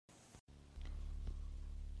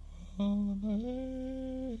Hi,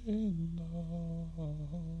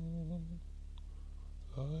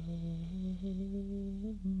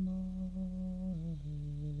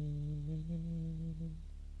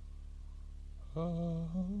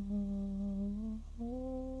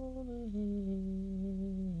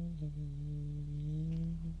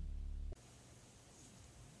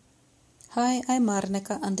 I'm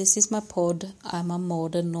Marneka and this is my pod. I'm a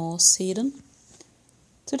modern Norse heathen.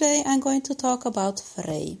 Today I'm going to talk about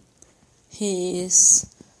Freyr. He is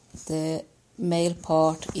the male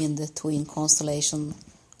part in the twin constellation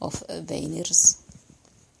of Vanir.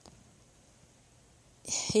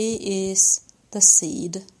 He is the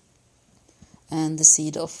seed. And the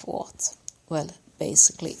seed of what? Well,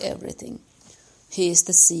 basically everything. He is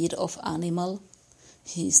the seed of animal.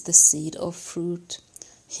 He is the seed of fruit.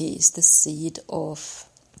 He is the seed of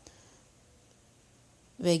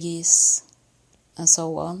veggies and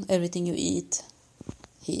so on. Everything you eat,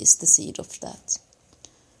 he is the seed of that.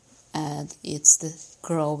 And it's the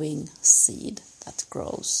growing seed that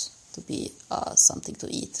grows to be something to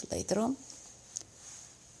eat later on.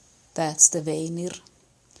 That's the Vanir.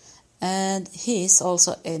 And he is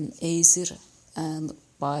also an Aesir. And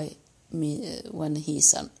when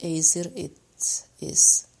he's an Aesir, it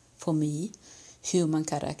is, for me, human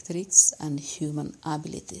characteristics and human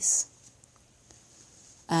abilities.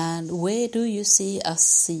 And where do you see a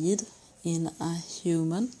seed in a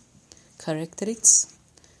human characteristics?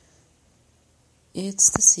 It's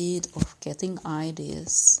the seed of getting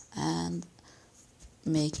ideas and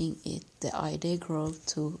making the idea grow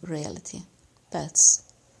to reality. That's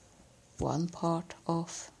one part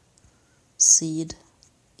of seed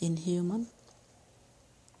in human.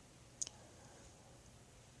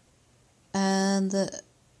 And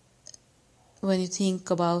when you think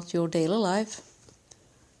about your daily life,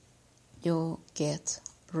 you get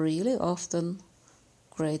really often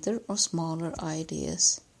greater or smaller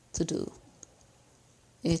ideas to do.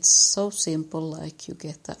 It's so simple, like you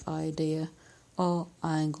get the idea, oh,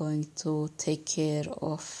 I'm going to take care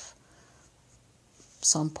of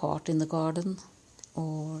some part in the garden,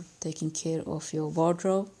 or taking care of your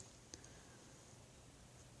wardrobe.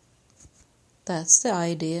 That's the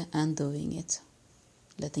idea, and doing it,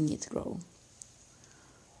 letting it grow.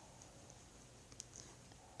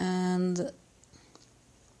 And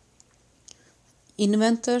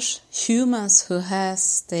inventors, humans who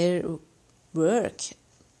has their work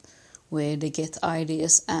where they get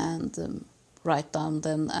ideas and write down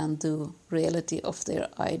them and do reality of their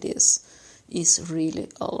ideas, is really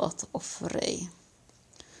a lot of Freyr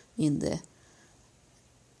in the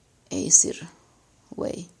Aesir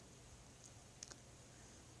way.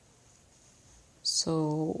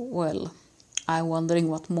 So, well, I'm wondering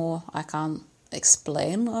what more I can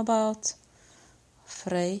explain about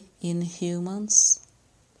Freyr in humans.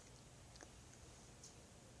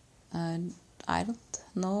 And I don't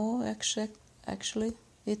know actually.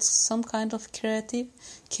 It's some kind of creativity.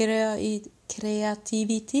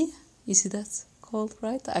 Is that called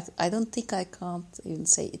right? I don't think I can't even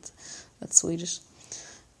say it. That's Swedish.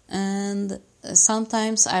 And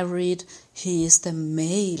sometimes I read he is the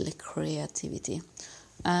male creativity.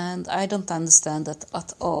 And I don't understand that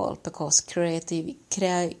at all, because creativity,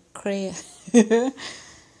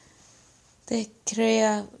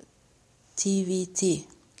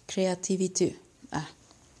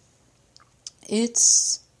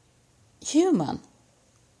 it's human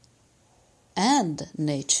and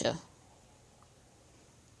nature.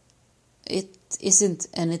 It isn't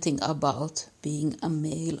anything about being a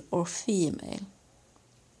male or female.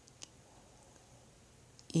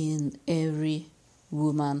 In every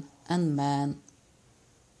woman and man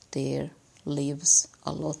there lives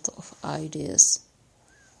a lot of ideas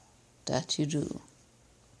that you do.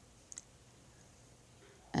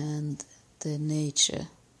 And the nature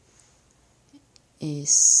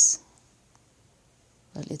is,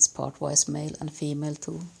 well, it's part-wise male and female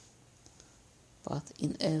too. But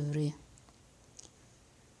in every,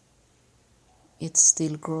 it's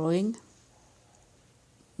still growing,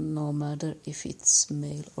 no matter if it's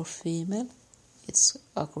male or female, it's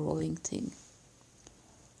a growing thing.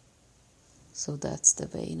 So that's the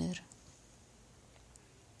Vanir.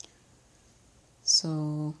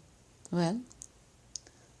 So, well,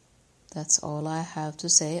 that's all I have to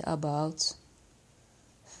say about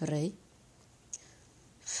Freyr.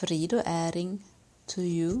 Frid och äring to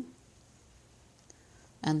you.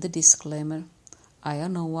 And the disclaimer, I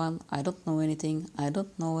am no one, I don't know anything, I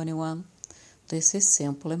don't know anyone. This is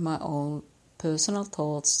simply my own personal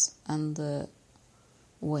thoughts and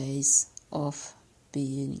ways of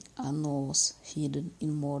being a Norse heathen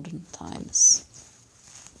in modern times.